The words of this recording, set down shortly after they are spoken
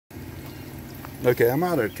Okay, I'm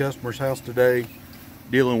out at a customer's house today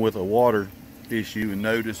dealing with a water issue and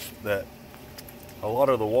noticed that a lot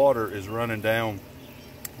of the water is running down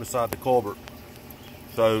beside the culvert.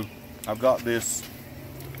 So I've got this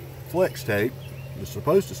flex tape that's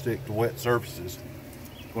supposed to stick to wet surfaces.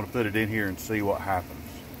 I'm going to put it in here and see what happens.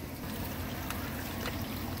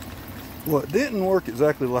 Well, it didn't work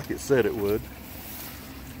exactly like it said it would,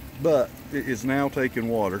 but it is now taking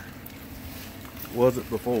water. It wasn't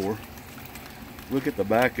before. Look at the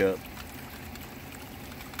backup.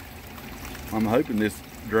 I'm hoping this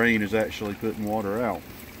drain is actually putting water out.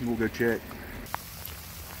 We'll go check.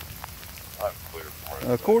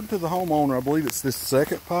 According to the homeowner, I believe it's this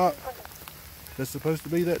second pipe that's supposed to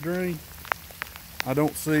be that drain. I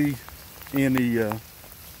don't see any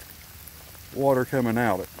water coming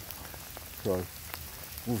out it. So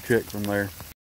we'll check from there.